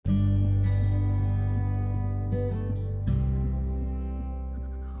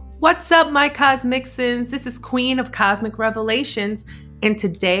What's up, my cosmic sins? This is Queen of Cosmic Revelations, and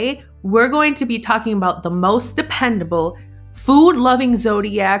today we're going to be talking about the most dependable, food-loving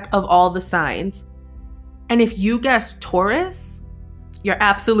zodiac of all the signs. And if you guessed Taurus, you're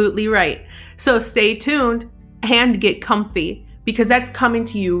absolutely right. So stay tuned and get comfy, because that's coming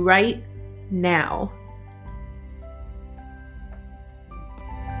to you right now.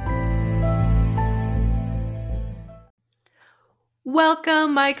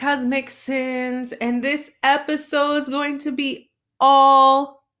 Welcome, my cosmic sins, and this episode is going to be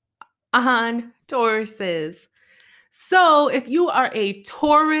all on Tauruses. So if you are a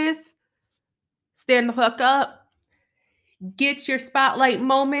Taurus, stand the fuck up, get your spotlight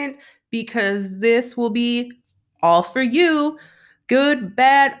moment, because this will be all for you. Good,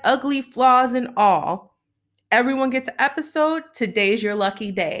 bad, ugly, flaws, and all. Everyone gets an episode. Today's your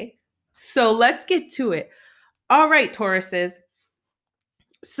lucky day. So let's get to it. All right, Tauruses.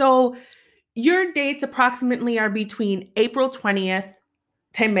 So your dates approximately are between April 20th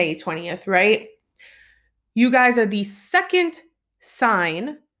to May 20th, right? You guys are the second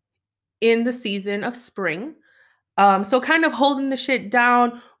sign in the season of spring. So kind of holding the shit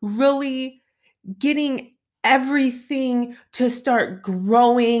down, really getting everything to start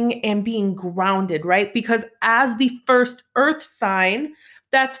growing and being grounded, right? Because as the first earth sign,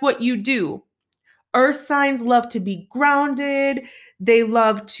 that's what you do. Earth signs love to be grounded. They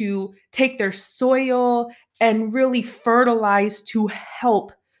love to take their soil and really fertilize to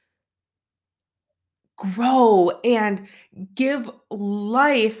help grow and give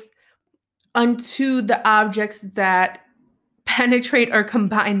life unto the objects that penetrate or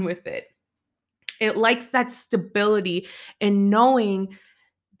combine with it. It likes that stability and knowing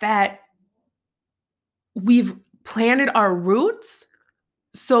that we've planted our roots.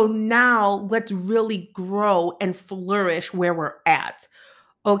 So now let's really grow and flourish where we're at.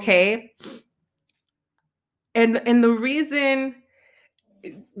 Okay. And the reason,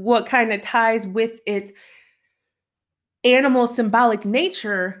 what kind of ties with its animal symbolic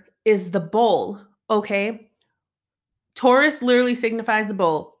nature, is the bull. Okay. Taurus literally signifies the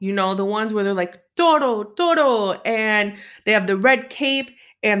bull. You know, the ones where they're like, Toro, Toro, and they have the red cape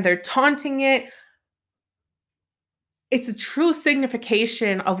and they're taunting it. It's a true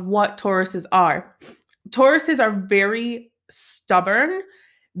signification of what Tauruses are. Tauruses are very stubborn.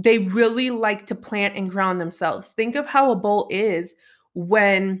 They really like to plant and ground themselves. Think of how a bull is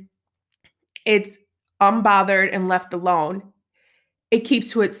when it's unbothered and left alone. It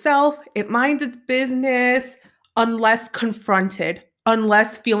keeps to itself. It minds its business unless confronted,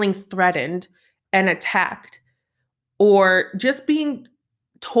 unless feeling threatened and attacked, or just being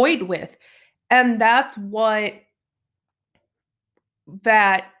toyed with. And that's what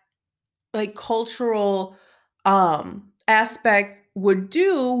that like cultural aspect would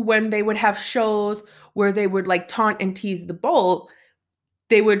do when they would have shows where they would like taunt and tease the bull.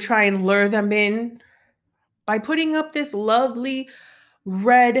 They would try and lure them in by putting up this lovely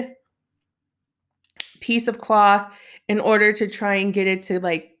red piece of cloth in order to try and get it to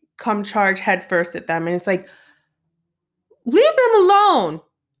like come charge headfirst at them. And it's like, leave them alone.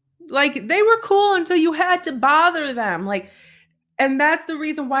 Like, they were cool until you had to bother them. Like, and that's the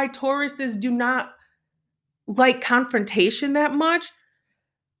reason why Tauruses do not like confrontation that much,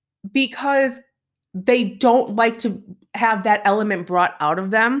 because they don't like to have that element brought out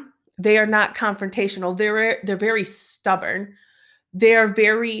of them. They are not confrontational. They're very stubborn. They're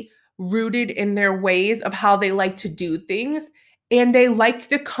very rooted in their ways of how they like to do things, and they like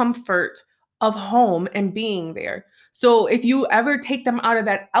the comfort of home and being there. So if you ever take them out of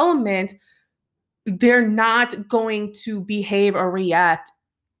that element, they're not going to behave or react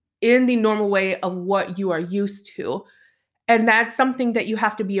in the normal way of what you are used to. And that's something that you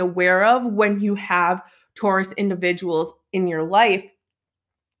have to be aware of when you have Taurus individuals in your life,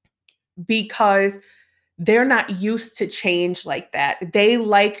 because they're not used to change like that. They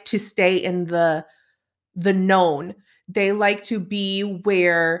like to stay in the known. They like to be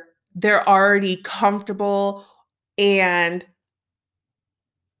where they're already comfortable and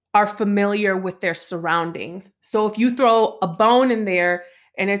are familiar with their surroundings. So if you throw a bone in there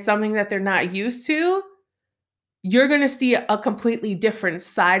and it's something that they're not used to, you're going to see a completely different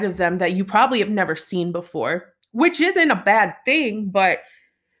side of them that you probably have never seen before, which isn't a bad thing, but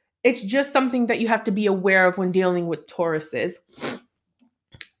it's just something that you have to be aware of when dealing with Tauruses.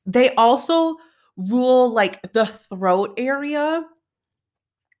 They also rule like the throat area,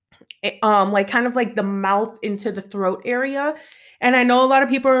 like kind of like the mouth into the throat area. And I know a lot of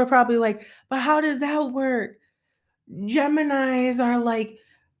people are probably like, but how does that work? Geminis are like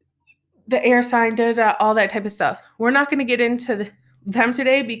the air sign, all that type of stuff. We're not going to get into them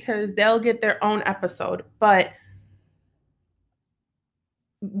today because they'll get their own episode. But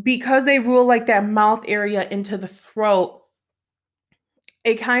because they rule like that mouth area into the throat,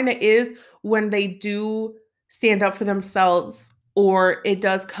 it kind of is when they do stand up for themselves, or it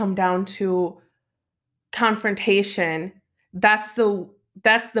does come down to confrontation. That's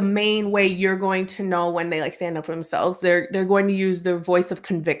the main way you're going to know when they like stand up for themselves. They're going to use their voice of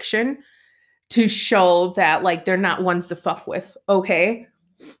conviction to show that like they're not ones to fuck with, okay?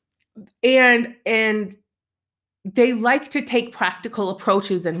 And they like to take practical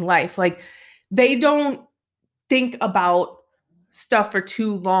approaches in life. Like they don't think about stuff for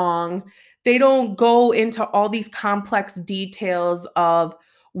too long. They don't go into all these complex details of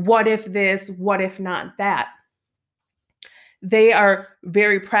what if this, what if not that. They are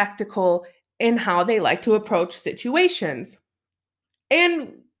very practical in how they like to approach situations.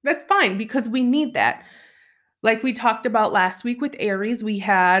 And that's fine because we need that. Like we talked about last week with Aries, we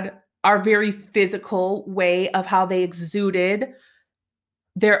had our very physical way of how they exuded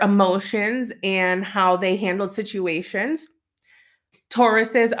their emotions and how they handled situations.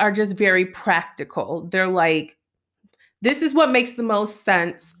 Tauruses are just very practical. They're like, this is what makes the most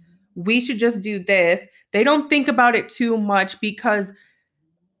sense. We should just do this. They don't think about it too much because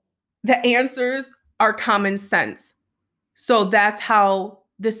the answers are common sense. So that's how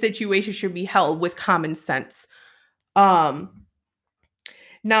the situation should be held, with common sense. Um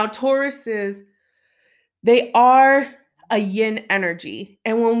Now Tauruses, they are a yin energy.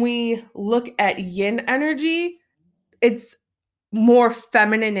 And when we look at yin energy, it's more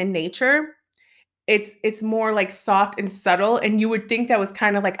feminine in nature. It's more like soft and subtle, and you would think that was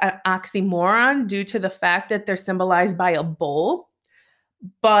kind of like an oxymoron due to the fact that they're symbolized by a bull.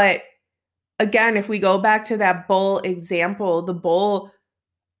 But again, if we go back to that bull example, the bull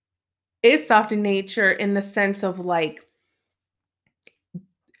is soft in nature in the sense of like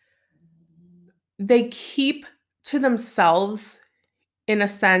they keep to themselves in a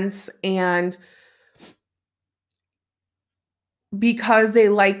sense, and because they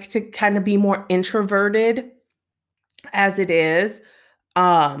like to kind of be more introverted as it is,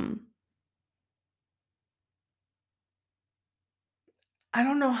 um I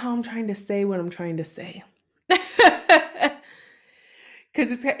don't know how I'm trying to say what I'm trying to say.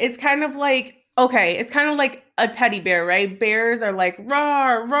 Cuz it's kind of like, okay, it's kind of like a teddy bear, right? Bears are like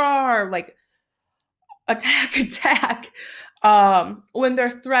roar roar, like attack attack when they're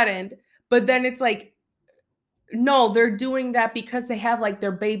threatened. But then it's like, no, they're doing that because they have like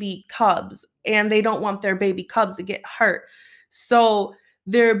their baby cubs and they don't want their baby cubs to get hurt. So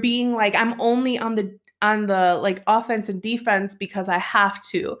they're being like, I'm only on the like offense and defense because I have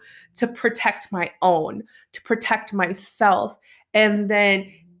to protect my own, to protect myself. And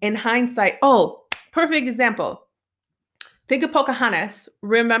then in hindsight, oh, perfect example. Think of Pocahontas.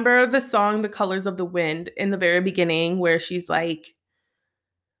 Remember the song The Colors of the Wind in the very beginning where she's like,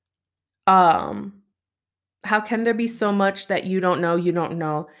 um how can there be so much that you don't know? You don't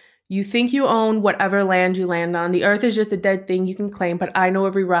know. You think you own whatever land you land on. The earth is just a dead thing you can claim, but I know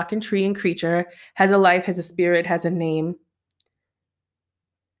every rock and tree and creature has a life, has a spirit, has a name.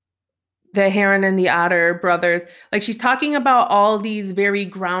 The heron and the otter brothers. Like she's talking about all these very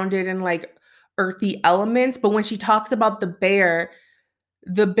grounded and like earthy elements, but when she talks about the bear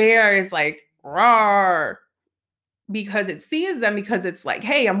is like roar because it sees them, because it's like,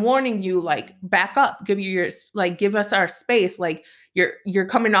 hey, I'm warning you, like back up, give you your, like give us our space, like you're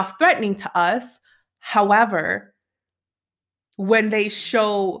coming off threatening to us. However, when they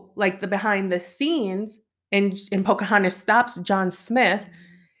show like the behind the scenes, and Pocahontas stops John Smith,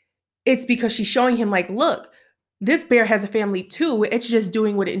 it's because she's showing him like, look, this bear has a family too. It's just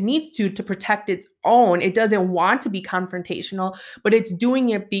doing what it needs to protect its own. It doesn't want to be confrontational, but it's doing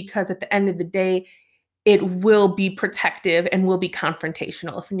it because at the end of the day, it will be protective and will be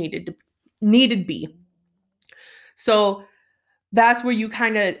confrontational if needed be. So that's where you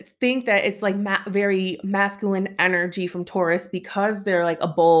kind of think that it's like very masculine energy from Taurus because they're like a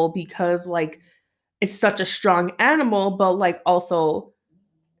bull, because like it's such a strong animal, but like also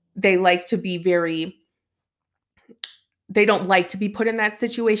they like to be very, they don't like to be put in that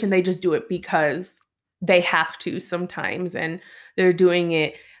situation. They just do it because they have to sometimes, and they're doing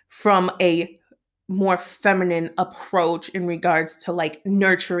it from a more feminine approach in regards to like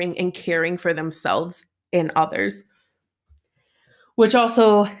nurturing and caring for themselves and others, which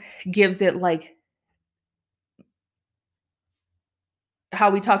also gives it like how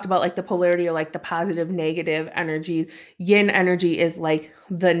we talked about like the polarity or like the positive negative energy. Yin energy is like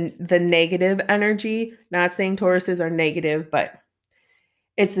the negative energy. Not saying Tauruses are negative, but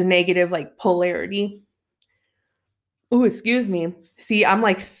it's the negative like polarity. Oh, excuse me. See, I'm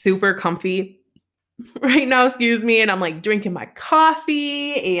like super comfy right now, excuse me, and I'm like drinking my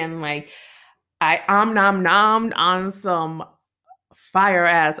coffee and like I'm nom nommed on some fire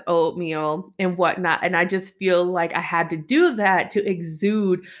ass oatmeal and whatnot. And I just feel like I had to do that to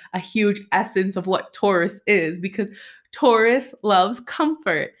exude a huge essence of what Taurus is, because Taurus loves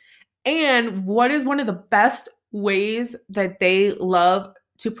comfort. And what is one of the best ways that they love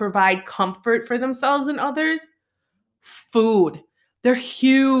to provide comfort for themselves and others? Food. They're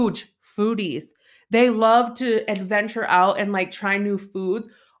huge foodies. They love to adventure out and like try new foods.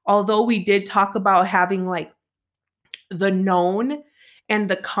 Although we did talk about having like the known and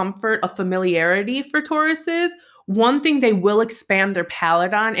the comfort of familiarity for Tauruses, one thing they will expand their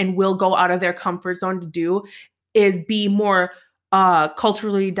palate on and will go out of their comfort zone to do is be more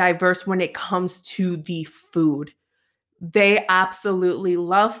culturally diverse when it comes to the food. They absolutely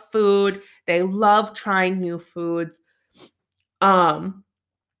love food. They love trying new foods. Um,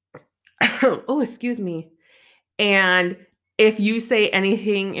 oh, excuse me. And if you say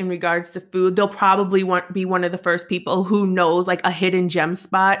anything in regards to food, they'll probably be one of the first people who knows like a hidden gem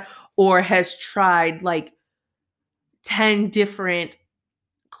spot or has tried like 10 different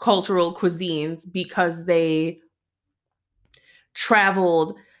cultural cuisines because they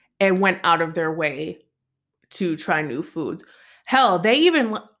traveled and went out of their way to try new foods. Hell, they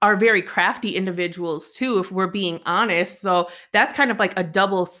even are very crafty individuals too, if we're being honest. So that's kind of like a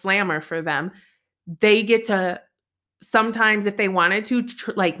double slammer for them. They get to sometimes, if they wanted to,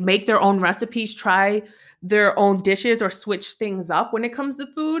 like make their own recipes, try their own dishes or switch things up when it comes to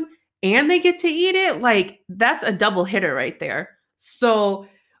food, and they get to eat it. Like that's a double hitter right there. So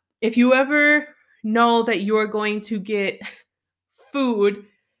if you ever know that you're going to get food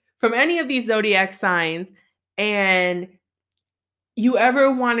from any of these zodiac signs and you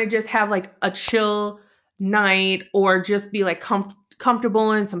ever want to just have like a chill night or just be like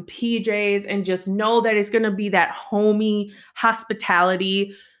comfortable in some PJs and just know that it's going to be that homey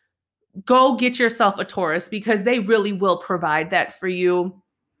hospitality, go get yourself a Taurus, because they really will provide that for you,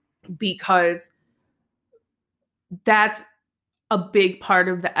 because that's a big part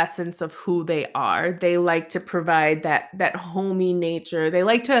of the essence of who they are. They like to provide that homey nature.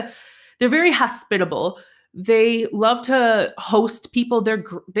 They're very hospitable. They love to host people.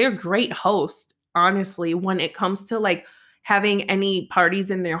 They're great hosts, honestly, when it comes to like having any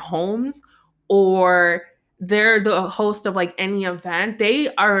parties in their homes, or they're the host of like any event. They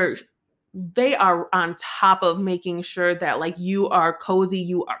are on top of making sure that like you are cozy,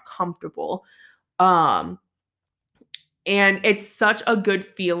 you are comfortable. Um and it's such a good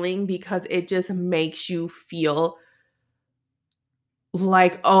feeling because it just makes you feel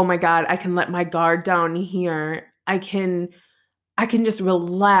like, oh my God, I can let my guard down here. I can just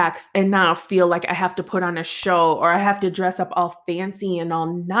relax and not feel like I have to put on a show or I have to dress up all fancy and all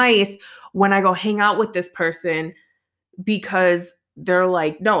nice when I go hang out with this person, because they're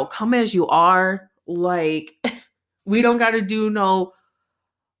like, no, come as you are. Like, we don't got to do no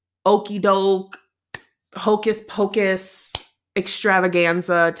okey doke, hocus pocus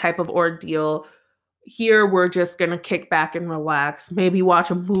extravaganza type of ordeal. Here, we're just going to kick back and relax, maybe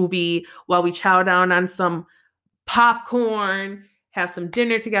watch a movie while we chow down on some popcorn, have some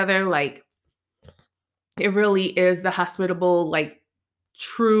dinner together. Like, it really is the hospitable, like,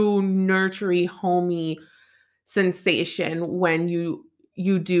 true, nurturing, homey sensation when you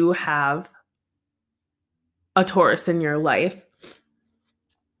do have a Taurus in your life.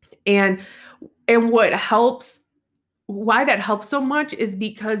 And what helps, why that helps so much is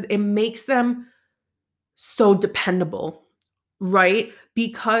because it makes them so dependable, right?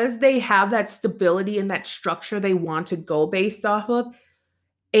 Because they have that stability and that structure they want to go based off of.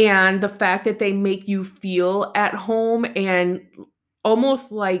 And the fact that they make you feel at home and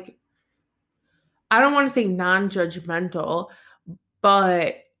almost like, I don't want to say non-judgmental,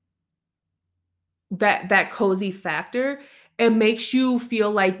 but that cozy factor, it makes you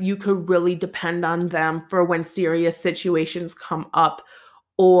feel like you could really depend on them for when serious situations come up,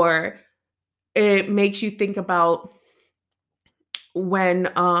 or it makes you think about when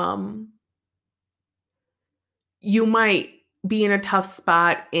you might be in a tough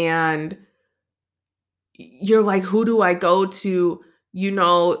spot and you're like, who do I go to? You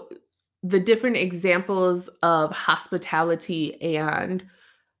know, the different examples of hospitality and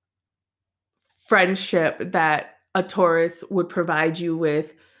friendship that a Taurus would provide you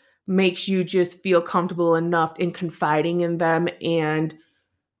with makes you just feel comfortable enough in confiding in them and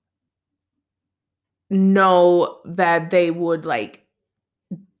know that they would like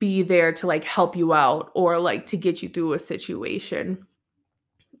be there to like help you out or like to get you through a situation.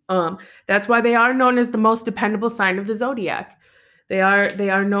 That's why they are known as the most dependable sign of the zodiac. They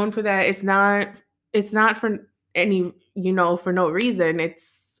are known for that. It's not for any, for no reason.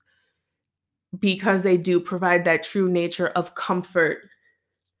 It's because they do provide that true nature of comfort,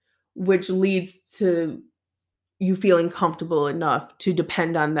 which leads to you feeling comfortable enough to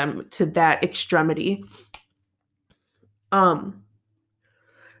depend on them to that extremity. Um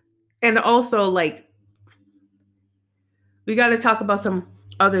and also, like, we got to talk about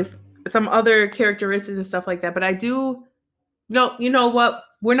other some other characteristics and stuff like that, but I do. No, you know what?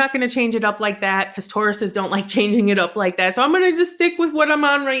 We're not going to change it up like that because Tauruses don't like changing it up like that. So I'm going to just stick with what I'm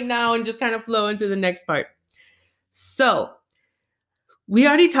on right now and just kind of flow into the next part. So we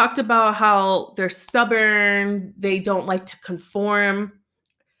already talked about how they're stubborn. They don't like to conform.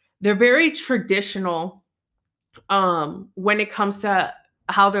 They're very traditional when it comes to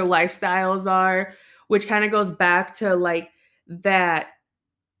how their lifestyles are, which kind of goes back to like that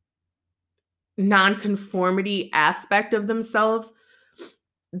nonconformity aspect of themselves.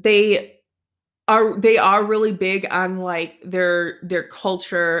 They are really big on like their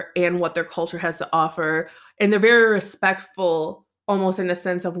culture and what their culture has to offer, and they're very respectful almost in a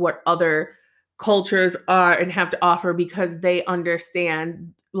sense of what other cultures are and have to offer, because they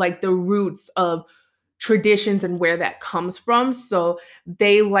understand like the roots of traditions and where that comes from. So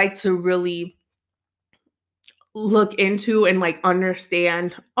they like to really look into and like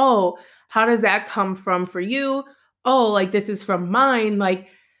understand, oh, how does that come from for you? Oh, like this is from mine, like.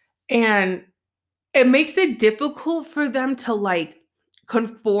 And it makes it difficult for them to like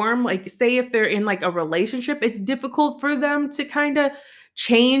conform. Like, say if they're in like a relationship, it's difficult for them to kind of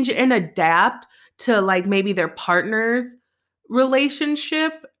change and adapt to like maybe their partner's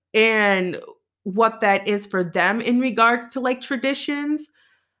relationship and what that is for them in regards to like traditions.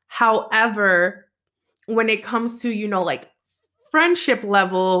 However, when it comes to, like friendship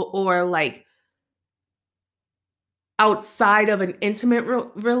level or like outside of an intimate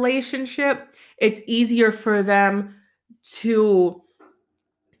relationship, it's easier for them to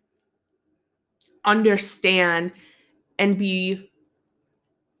understand and be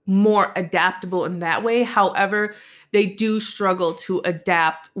more adaptable in that way. However, they do struggle to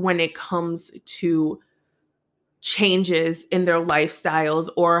adapt when it comes to changes in their lifestyles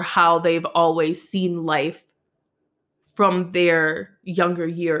or how they've always seen life from their younger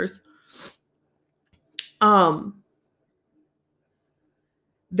years. Um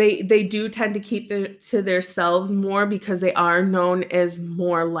they do tend to keep to themselves more because they are known as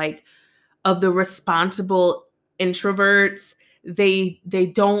more like of the responsible introverts. They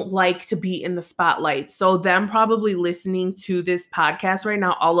don't like to be in the spotlight. So them probably listening to this podcast right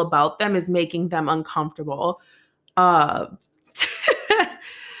now all about them is making them uncomfortable. Uh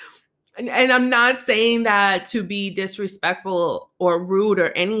and I'm not saying that to be disrespectful or rude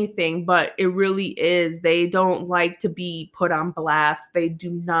or anything, but it really is. They don't like to be put on blast. They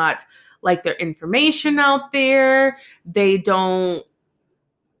do not like their information out there. They don't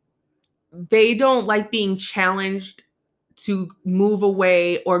like being challenged to move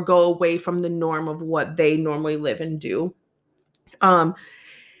away or go away from the norm of what they normally live and do. Um,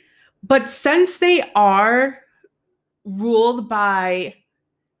 but since they are ruled by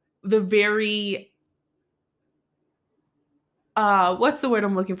the very what's the word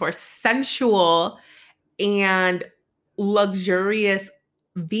I'm looking for? Sensual and luxurious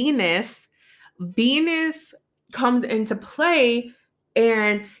Venus, Venus comes into play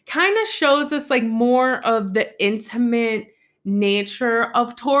and kind of shows us like more of the intimate nature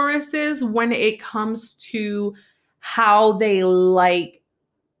of Tauruses when it comes to how they like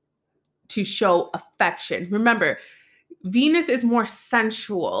to show affection. Remember, Venus is more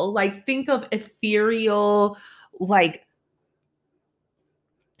sensual. Like, think of ethereal, like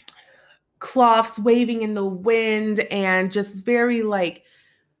cloths waving in the wind and just very like,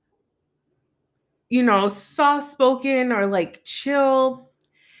 soft spoken or like chill.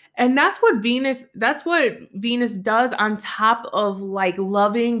 And that's what Venus does on top of like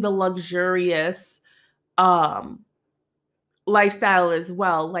loving the luxurious um lifestyle as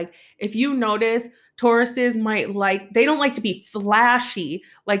well. Like, if you notice, Tauruses they don't like to be flashy,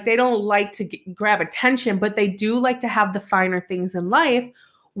 like they don't like to grab attention, but they do like to have the finer things in life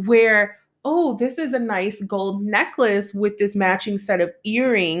where, oh, this is a nice gold necklace with this matching set of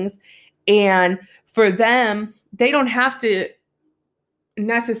earrings. And for them, they don't have to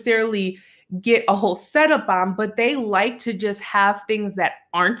necessarily get a whole setup on, but they like to just have things that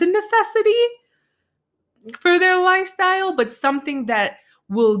aren't a necessity for their lifestyle, but something that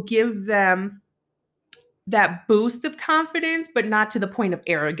will give them that boost of confidence, but not to the point of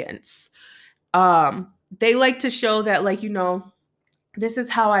arrogance. They like to show that, like, this is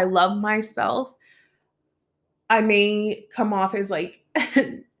how I love myself. I may come off as like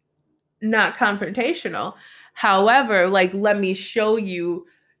not confrontational. However, like, let me show you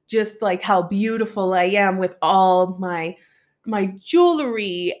just like how beautiful I am with all my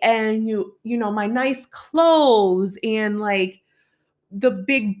jewelry and you know my nice clothes and like the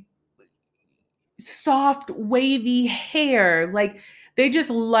big soft wavy hair. Like they just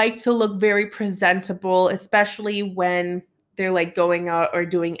like to look very presentable, especially when they're like going out or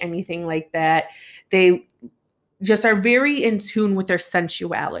doing anything like that. They just are very in tune with their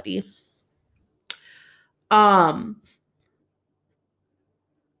sensuality. Um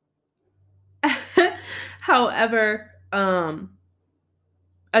However,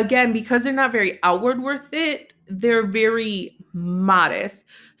 again, because they're not very outward with it, they're very modest.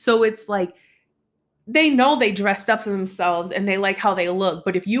 So it's like they know they dressed up for themselves and they like how they look.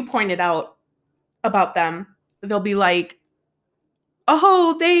 But if you point it out about them, they'll be like,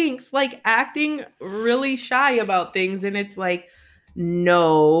 oh, thanks, like acting really shy about things. And it's like,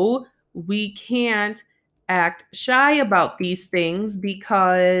 no, we can't act shy about these things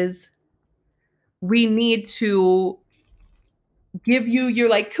because we need to give you your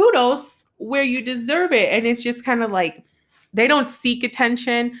like kudos where you deserve it. And it's just kind of like they don't seek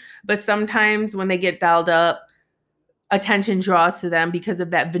attention, but sometimes when they get dialed up, attention draws to them because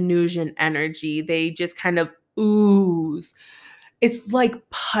of that Venusian energy. They just kind of ooze. It's like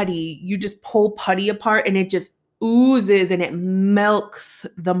putty. You just pull putty apart and it just oozes and it milks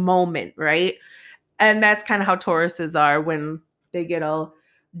the moment, right? And that's kind of how Tauruses are when they get all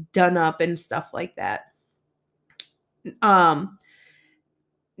done up and stuff like that. Um,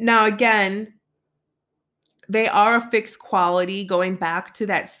 Now again, they are a fixed quality going back to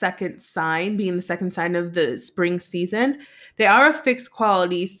that second sign, being the second sign of the spring season. They are a fixed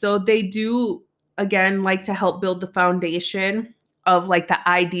quality. So they do, again, like to help build the foundation of like the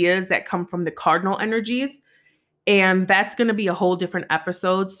ideas that come from the cardinal energies. And that's going to be a whole different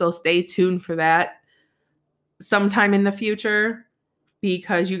episode. So stay tuned for that sometime in the future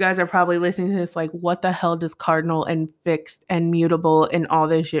because you guys are probably listening to this like, what the hell does cardinal and fixed and mutable and all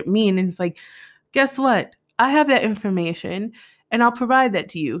this shit mean? And it's like, guess what? I have that information and I'll provide that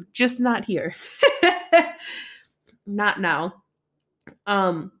to you, just not here. Not now.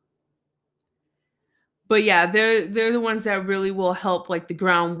 Um, but yeah, they're the ones that really will help like the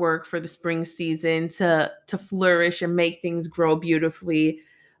groundwork for the spring season to flourish and make things grow beautifully.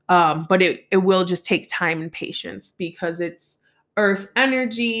 But it will just take time and patience because it's earth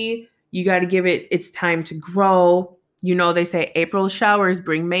energy. You got to give it its time to grow. You know, they say April showers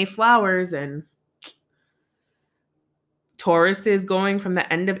bring May flowers, and Taurus is going from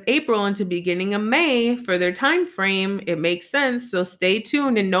the end of April into beginning of May for their time frame. It makes sense. So stay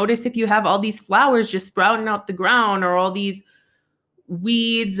tuned and notice if you have all these flowers just sprouting out the ground or all these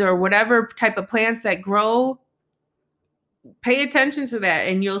weeds or whatever type of plants that grow. Pay attention to that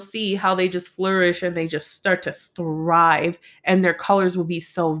and you'll see how they just flourish and they just start to thrive and their colors will be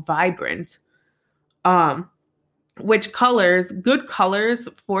so vibrant. Um which colors, good colors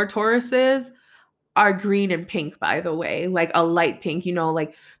for Tauruses are green and pink, by the way, like a light pink, you know,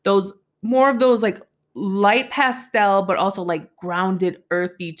 like those more of those like light pastel, but also like grounded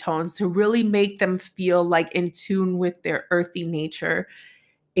earthy tones to really make them feel like in tune with their earthy nature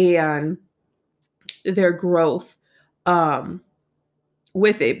and their growth um,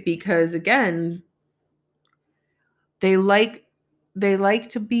 with it. Because again, they like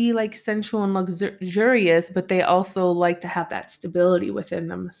to be like sensual and luxurious, but they also like to have that stability within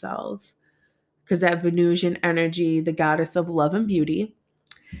themselves because that Venusian energy, the goddess of love and beauty,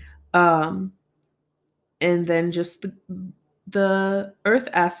 um, and then just the earth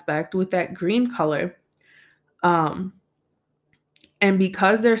aspect with that green color. Um, and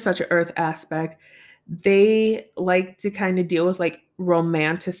because there's such an earth aspect, they like to kind of deal with like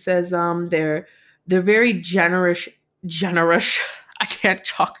romanticism. They're very generous. I can't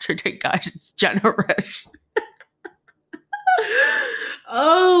talk today, guys. It's generous.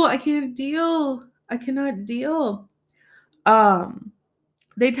 Oh, I can't deal. I cannot deal. Um,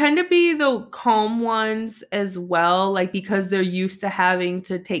 they tend to be the calm ones as well, like because they're used to having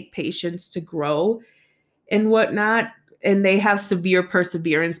to take patience to grow and whatnot. And they have severe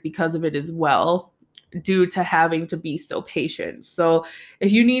perseverance because of it as well, due to having to be so patient. So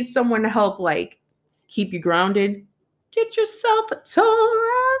if you need someone to help like keep you grounded, get yourself a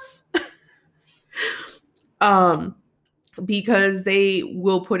Taurus. um, because they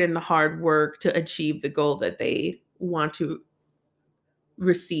will put in the hard work to achieve the goal that they want to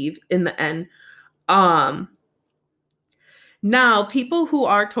receive in the end. Um, Now, people who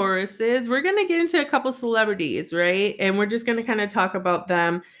are Tauruses, we're going to get into a couple celebrities, right? And we're just going to kind of talk about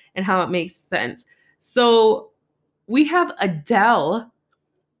them and how it makes sense. So we have Adele.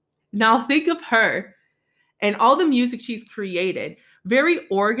 Now, think of her and all the music she's created. Very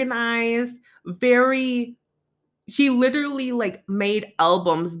organized, very, she literally like made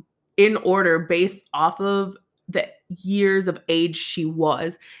albums in order based off of the years of age she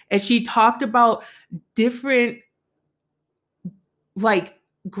was. And she talked about different like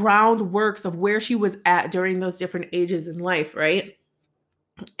groundworks of where she was at during those different ages in life, right?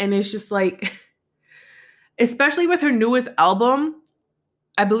 And it's just like, especially with her newest album,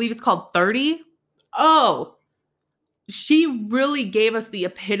 I believe it's called 30. Oh, she really gave us the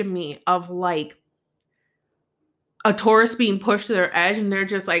epitome of like a Taurus being pushed to their edge, and they're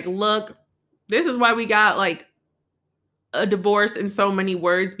just like, look, this is why we got like a divorce in so many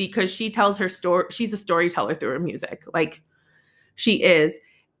words, because she tells her story. She's a storyteller through her music. Like, she is.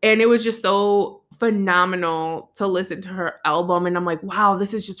 And it was just so phenomenal to listen to her album. And I'm like, wow,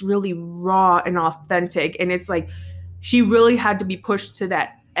 this is just really raw and authentic. And it's like, she really had to be pushed to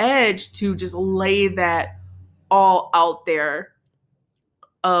that edge to just lay that all out there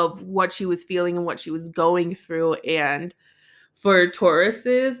of what she was feeling and what she was going through. And for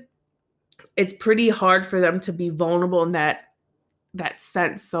Tauruses, it's pretty hard for them to be vulnerable in that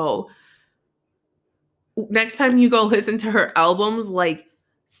sense. So next time you go listen to her albums, like,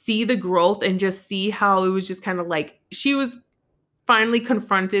 see the growth and just see how it was just kind of like she was finally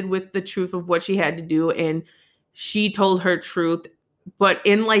confronted with the truth of what she had to do, and she told her truth, but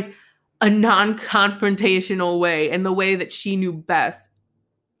in like a non-confrontational way, in the way that she knew best,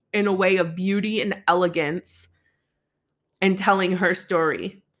 in a way of beauty and elegance, and telling her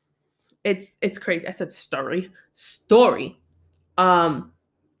story. It's crazy. I said story. Um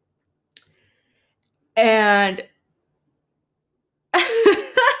and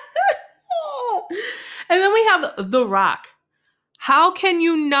and then we have The Rock. How can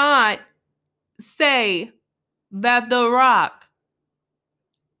you not say that The Rock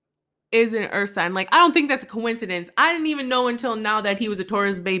is an earth sign? Like, I don't think that's a coincidence. I didn't even know until now that he was a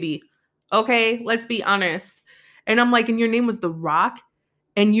Taurus baby. Okay, let's be honest. And I'm like, and your name was The Rock,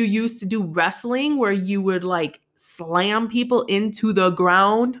 and you used to do wrestling where you would like slam people into the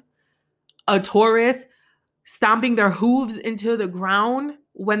ground, a Taurus stomping their hooves into the ground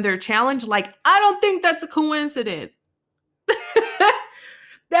when they're challenged. Like, I don't think that's a coincidence.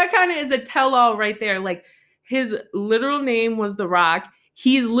 That kind of is a tell-all right there. Like, his literal name was The Rock.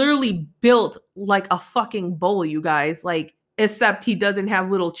 He's literally built like a fucking bull, you guys. Like, except he doesn't have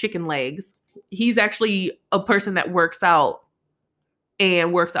little chicken legs. He's actually a person that works out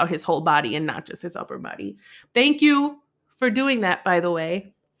and works out his whole body and not just his upper body. Thank you for doing that, by the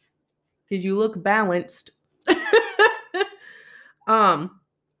way, because you look balanced.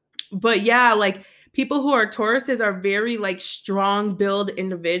 But yeah, like, people who are Tauruses are very like strong build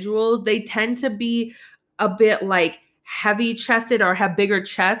individuals. They tend to be a bit like heavy chested or have bigger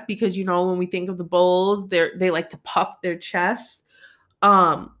chests, because you know when we think of the bulls, they like to puff their chests.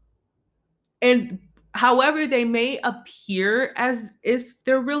 And however, they may appear as if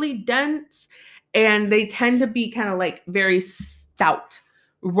they're really dense, and they tend to be kind of like very stout,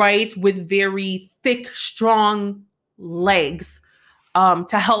 right? With very thick, strong legs,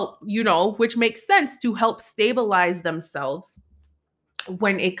 to help, you know, which makes sense, to help stabilize themselves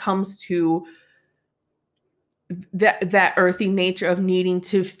when it comes to that earthy nature of needing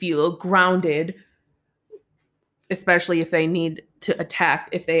to feel grounded, especially if they need to attack,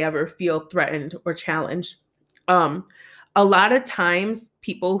 if they ever feel threatened or challenged. A lot of times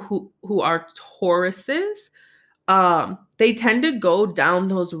people who are Tauruses, they tend to go down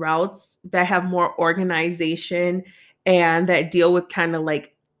those routes that have more organization and that deal with kind of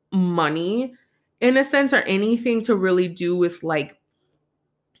like money in a sense, or anything to really do with like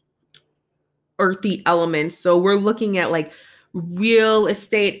earthy elements. So we're looking at like real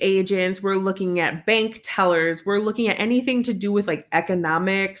estate agents, we're looking at bank tellers, we're looking at anything to do with like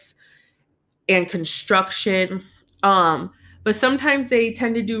economics and construction. But sometimes they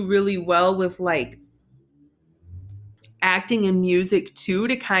tend to do really well with like acting and music too,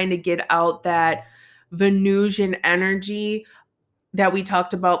 to kind of get out that Venusian energy that we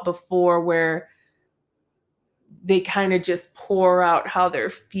talked about before, where they kind of just pour out how they're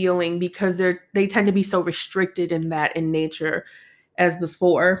feeling, because they tend to be so restricted in that in nature as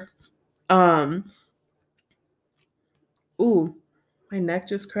before. Ooh, my neck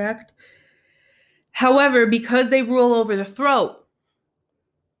just cracked. However, because they rule over the throat,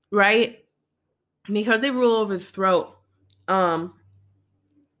 right? Because they rule over the throat,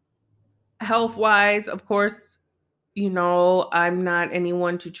 health wise, of course, I'm not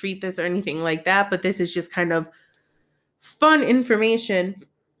anyone to treat this or anything like that, but this is just kind of fun information.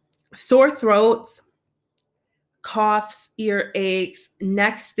 Sore throats, coughs, ear aches,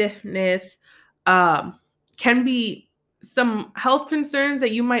 neck stiffness, um, can be some health concerns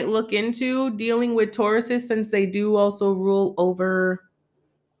that you might look into dealing with Tauruses, since they do also rule over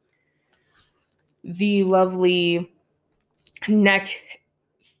the lovely neck,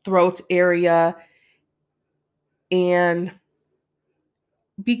 throat area. And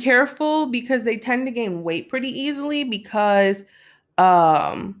be careful because they tend to gain weight pretty easily because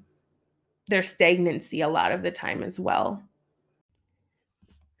um, there's stagnancy a lot of the time as well.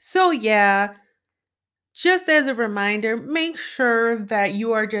 So, yeah, just as a reminder, make sure that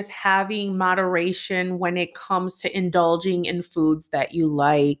you are just having moderation when it comes to indulging in foods that you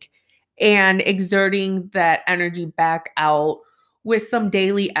like and exerting that energy back out with some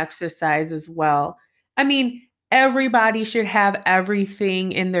daily exercise as well. I mean, everybody should have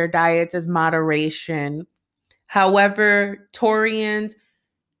everything in their diets as moderation. However, Taurians,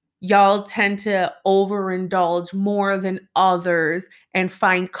 y'all tend to overindulge more than others and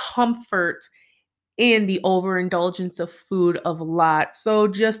find comfort in the overindulgence of food of a lot. So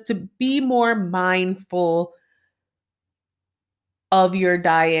just to be more mindful of your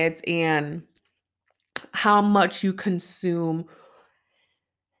diet and how much you consume,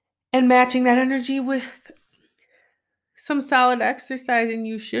 and matching that energy with some solid exercise, and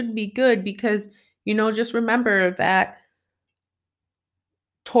you should be good because just remember that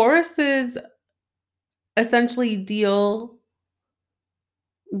Tauruses essentially deal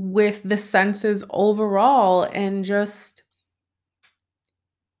with the senses overall, and just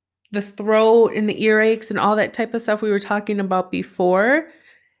the throat and the earaches and all that type of stuff we were talking about before,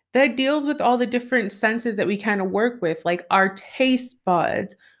 that deals with all the different senses that we kind of work with, like our taste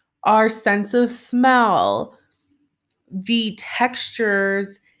buds, our sense of smell, the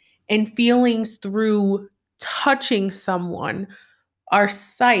textures and feelings through touching someone, our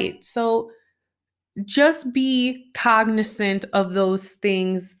sight. So just be cognizant of those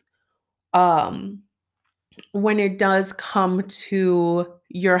things um, when it does come to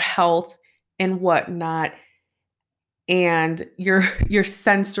your health and whatnot, and your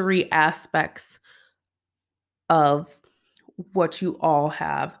sensory aspects of what you all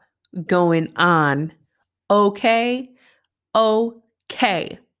have going on. Okay?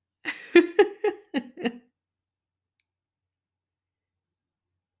 Okay.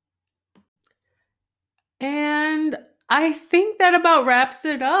 And I think that about wraps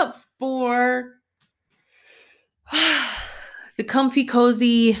it up for the comfy,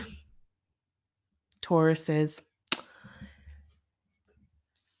 cozy Tauruses.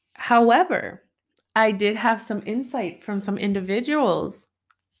 However, I did have some insight from some individuals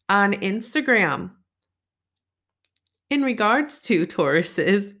on Instagram in regards to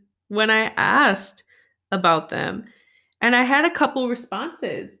Tauruses when I asked about them. And I had a couple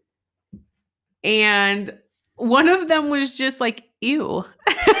responses. And one of them was just like, ew.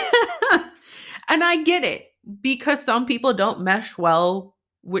 And I get it because some people don't mesh well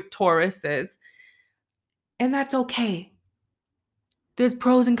with Tauruses. And that's okay. There's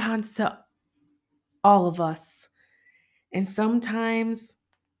pros and cons to all of us. And sometimes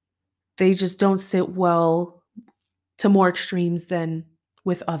they just don't sit well to more extremes than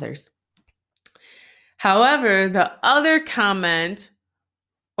with others. However, the other comment,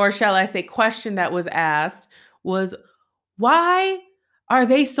 or shall I say question that was asked, was, why are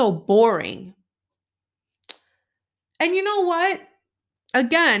they so boring? And you know what?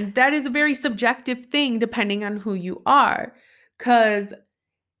 Again, that is a very subjective thing depending on who you are, because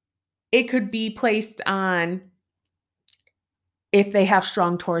it could be placed on if they have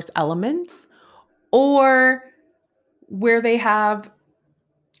strong Taurus elements, or where they have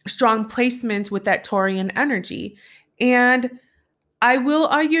strong placements with that Taurian energy. And I will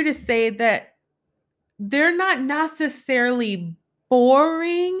argue to say that they're not necessarily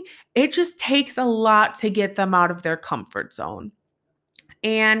boring. It just takes a lot to get them out of their comfort zone.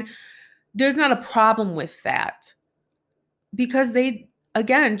 And there's not a problem with that because they,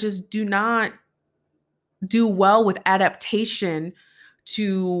 again, just do not do well with adaptation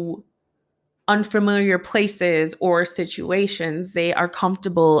to unfamiliar places or situations. They are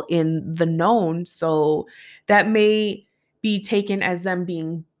comfortable in the known. So that may be taken as them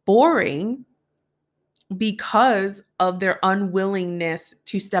being boring because of their unwillingness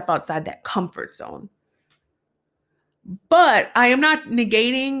to step outside that comfort zone. But I am not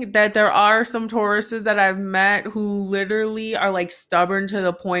negating that there are some Tauruses that I've met who literally are like stubborn to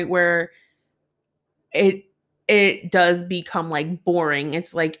the point where it does become like boring.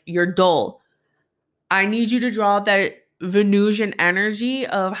 It's like you're dull. I need you to draw that Venusian energy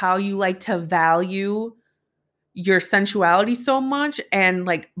of how you like to value your sensuality so much and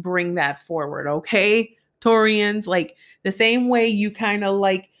like bring that forward, okay? Taurians, like the same way you kind of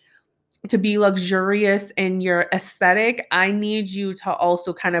like to be luxurious in your aesthetic, I need you to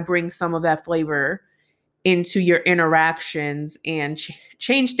also kind of bring some of that flavor into your interactions and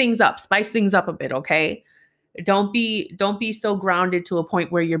change things up, spice things up a bit, okay? Don't be so grounded to a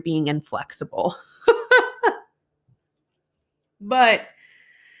point where you're being inflexible. But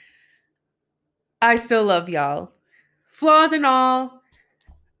I still love y'all. Flaws and all,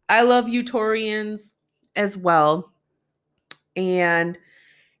 I love you Taurians as well. And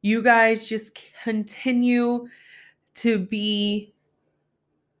you guys just continue to be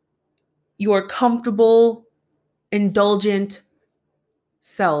your comfortable, indulgent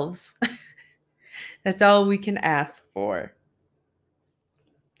selves. That's all we can ask for.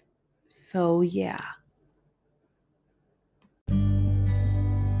 So, yeah.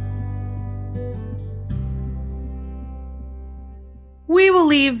 We will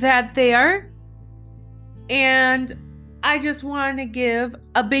leave that there. And I just want to give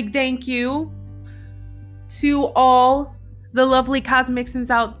a big thank you to all the lovely Cosmixins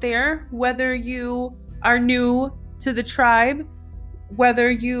out there, whether you are new to the tribe, whether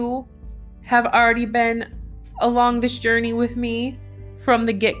you have already been along this journey with me from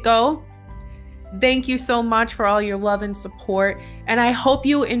the get-go. Thank you so much for all your love and support. And I hope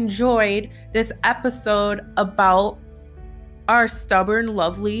you enjoyed this episode about our stubborn,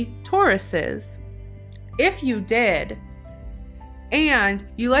 lovely Tauruses. If you did, and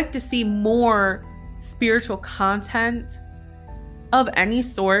you like to see more spiritual content of any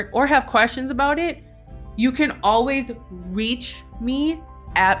sort or have questions about it, you can always reach me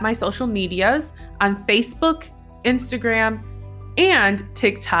at my social medias on Facebook, Instagram, and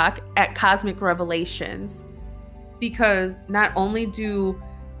TikTok at Cosmic Revelations. Because not only do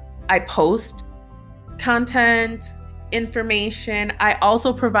I post content, information, I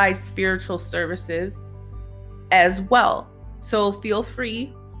also provide spiritual services as well. So feel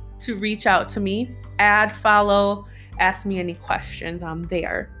free to reach out to me, add, follow, ask me any questions. I'm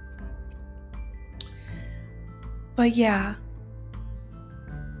there. But yeah,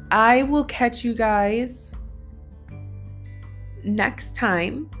 I will catch you guys next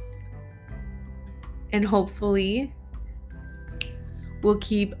time. And hopefully we'll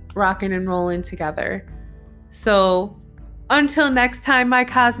keep rocking and rolling together. So until next time, my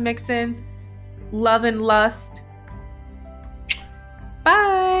Cosmixins, love and lust,